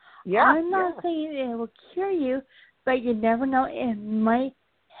DDPY. I'm not saying it will cure you, but you never know. It might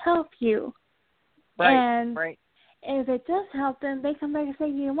help you. And if it does help, then they come back and say,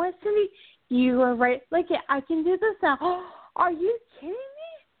 you know what, Cyndi? You were right. Like, I can do this now. Are you kidding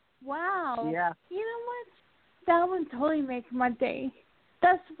me? Wow. Yeah. You know what? That would totally make my day.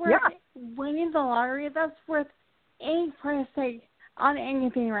 That's worth winning the lottery. That's worth any price tag on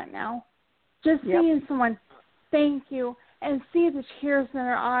anything right now. Just seeing someone thank you and see the tears in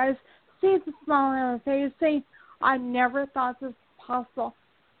their eyes, see the smile on their face, say, I never thought this was possible.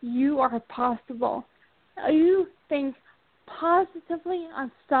 You are possible. You think positively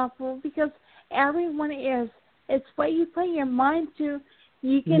unstoppable, because everyone is. It's what you put your mind to.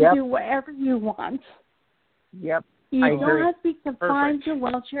 You can do whatever you want. Yep. You don't have to be confined to a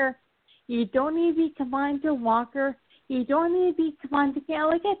wheelchair. You don't need to be confined to a walker. You don't need to be confined to Ken.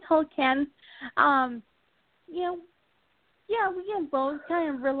 Like I told Ken, we can both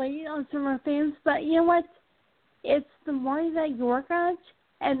kind of relate on similar things, but you know what? It's the more that you work on it,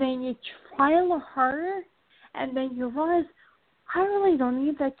 and then you try a little harder, and then you realize, I really don't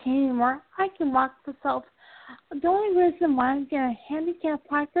need that cane anymore. I can walk myself. The only reason why I'm getting a handicap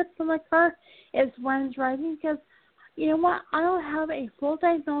placard for my car is when I'm driving, because you know what? I don't have a full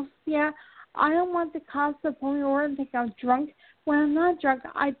diagnosis yet. I don't want to cause the point where I think I'm drunk. When I'm not drunk,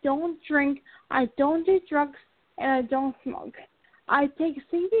 I don't drink, I don't do drugs, and I don't smoke. I take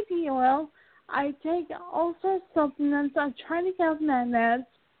CBD oil. I take all sorts of supplements. I'm trying to get off my meds.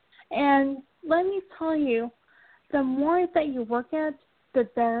 And let me tell you, the more that you work at, the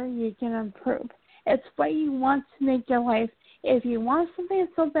better you can improve. It's what you want to make your life. If you want something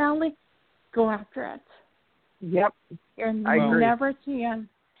so badly, go after it. Yep. You're agree. never too young.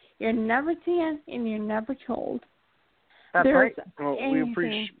 You're never too young, and you're never too old. That's There's right. Well, we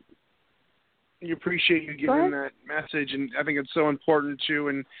appreciate you Go giving ahead. that message, and I think it's so important too.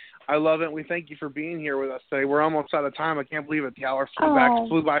 And I love it. We thank you for being here with us today. We're almost out of time. I can't believe it. The hour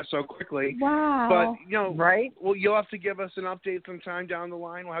flew by so quickly. Wow. But Right? well, you'll have to give us an update sometime down the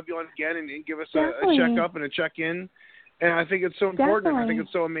line. We'll have you on again and give us a Definitely. check-up and a check-in. And I think it's so important. Definitely. I think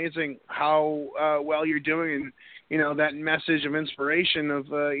it's so amazing how well you're doing, and that message of inspiration of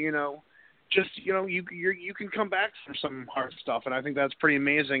you can come back from some hard stuff, and I think that's pretty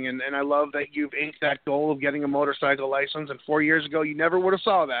amazing. And I love that you've inked that goal of getting a motorcycle license. And 4 years ago, you never would have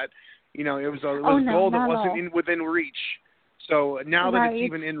saw that. It was a goal that wasn't within reach. So now that it's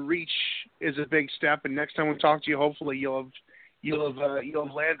even in reach is a big step. And next time we talk to you, hopefully you'll have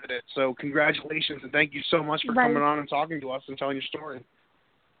landed it. So congratulations, and thank you so much for coming on and talking to us and telling your story.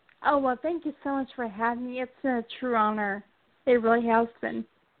 Oh, well, thank you so much for having me. It's a true honor. It really has been.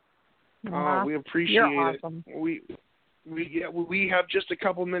 Oh, we appreciate You're it. awesome. We have just a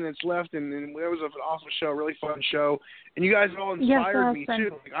couple minutes left, and it was an awesome show, really fun show. And you guys all inspired me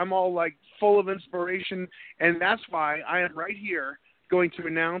too. I'm all full of inspiration, and that's why I am right here going to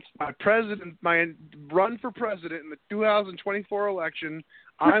announce my run for president in the 2024 election.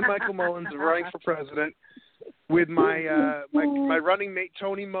 I'm Michael Mullins, running for president with my my running mate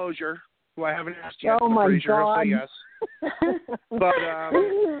Tony Mosier, who I haven't asked yet. Oh my pretty sure he'll God. say yes. But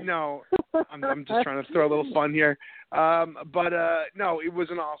no, I'm just trying to throw a little fun here. No, it was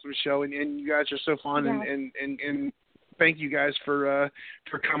an awesome show, and you guys are so fun, and thank you guys for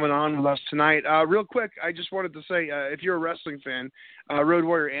coming on with us tonight. Real quick, I just wanted to say, if you're a wrestling fan, Road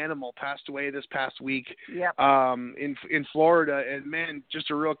Warrior Animal passed away this past week. Yep. In Florida, and man,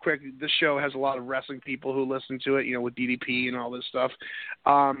 just a real quick, this show has a lot of wrestling people who listen to it, with DDP and all this stuff.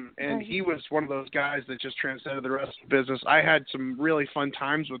 And he was one of those guys that just transcended the wrestling business. I had some really fun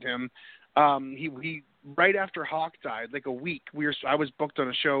times with him. He right after Hawk died, like a week, I was booked on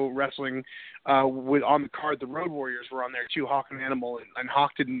a show wrestling on the card. The Road Warriors were on there too, Hawk and Animal, and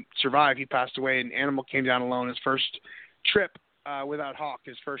Hawk didn't survive. He passed away, and Animal came down alone. His first trip without Hawk,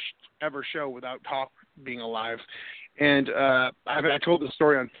 his first ever show without Hawk being alive. And I told the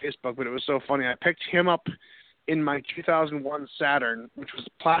story on Facebook, but it was so funny. I picked him up in my 2001 Saturn, which was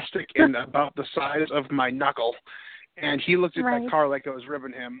plastic and about the size of my knuckle. And he looked at that car like I was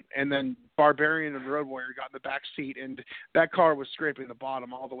ribbing him. And then Barbarian and Road Warrior got in the back seat, and that car was scraping the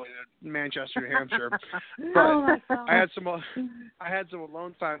bottom all the way to Manchester, New Hampshire. But I had some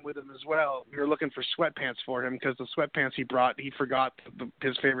alone time with him as well. We were looking for sweatpants for him because the sweatpants he brought, he forgot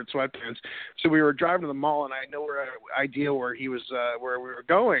his favorite sweatpants. So we were driving to the mall, and I had no idea where he was, where we were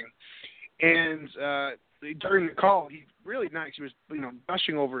going. And during the call, he's really nice. He was,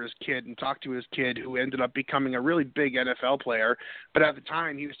 gushing over his kid and talked to his kid, who ended up becoming a really big NFL player. But at the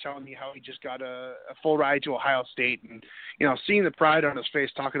time, he was telling me how he just got a full ride to Ohio State, and seeing the pride on his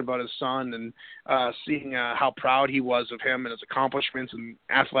face, talking about his son, and seeing how proud he was of him and his accomplishments in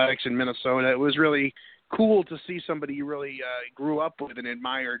athletics in Minnesota. It was really cool to see somebody you really grew up with and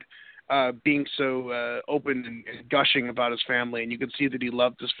admired. Being so open and gushing about his family, and you could see that he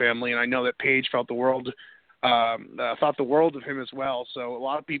loved his family. And I know that Paige thought the world of him as well. So a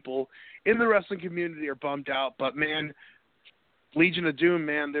lot of people in the wrestling community are bummed out. But man, Legion of Doom,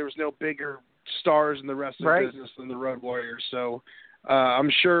 man, there was no bigger stars in the wrestling business than the Road Warriors. So I'm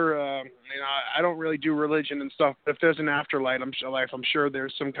sure. I don't really do religion and stuff, but if there's an afterlife, I'm sure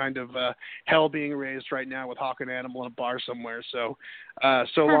there's some kind of hell being raised right now with Hawk and Animal in a bar somewhere. So,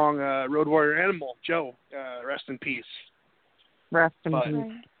 so long, Road Warrior Animal. Joe, rest in peace. Rest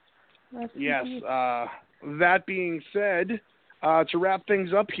in peace. Yes. That being said, to wrap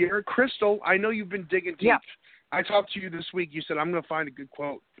things up here, Crystal, I know you've been digging deep. Yep. I talked to you this week. You said, I'm going to find a good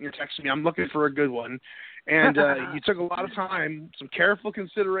quote. You're texting me, I'm looking for a good one. And you took a lot of time, some careful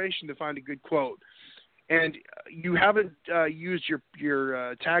consideration to find a good quote. And you haven't used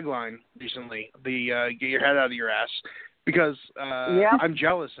your tagline recently, the get your head out of your ass. Because I'm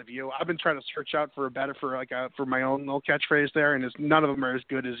jealous of you. I've been trying to search out for for my own little catchphrase there, and none of them are as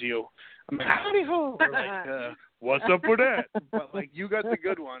good as you. I'm like, howdy ho, or like, what's up with that? But like, you got the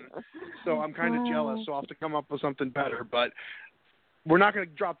good one, so I'm kind of jealous. So I'll have to come up with something better. But we're not going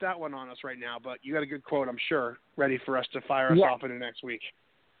to drop that one on us right now. But you got a good quote, I'm sure, ready for us to fire us off into next week.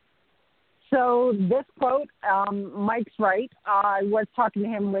 So this quote, Mike's right. I was talking to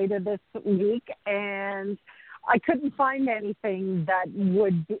him later this week, and I couldn't find anything that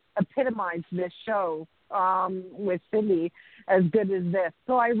would epitomize this show with Cyndi as good as this.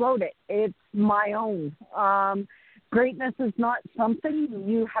 So I wrote it. It's my own. Greatness is not something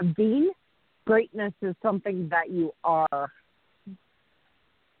you have been. Greatness is something that you are.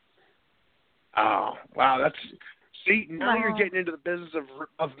 Oh, wow. See, now you're getting into the business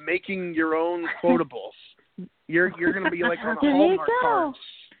of making your own quotables. You're going to be like on the Hallmark cards.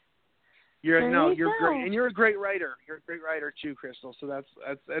 You're great, and you're a great writer. You're a great writer too, Crystal. So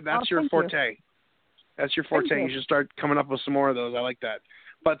that's your forte. That's your forte. You should start coming up with some more of those. I like that.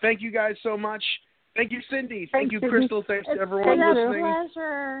 But thank you guys so much. Thank you, Cyndi. Thank you, Crystal. Thanks to everyone listening. It's a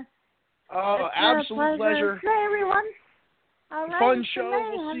pleasure. Oh, absolute pleasure. Hey, everyone. All right, fun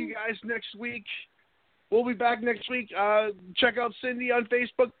show. We'll see you guys next week. We'll be back next week. Check out Cyndi on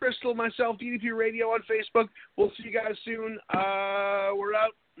Facebook, Crystal, myself, DDP Radio on Facebook. We'll see you guys soon. We're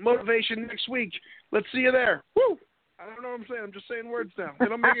out. Motivation next week. Let's see you there. Woo! I don't know what I'm saying. I'm just saying words now. They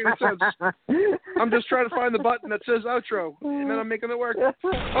don't make any sense. I'm just trying to find the button that says outro, and then I'm making it work. Oh,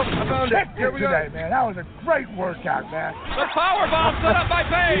 I found it. Here we go. Man, that was a great workout, man. The Powerbomb set up by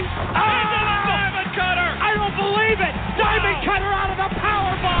Page. Into the Diamond Cutter. I don't believe it. Diamond Cutter out of the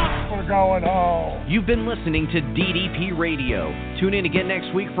Powerbomb. We're going home. You've been listening to DDP Radio. Tune in again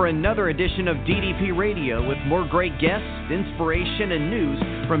next week for another edition of DDP Radio with more great guests, inspiration, and news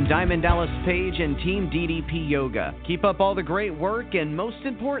from Diamond Dallas Page and Team DDP Yoga. Keep up all the great work and, most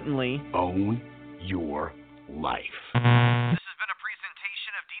importantly, own your life.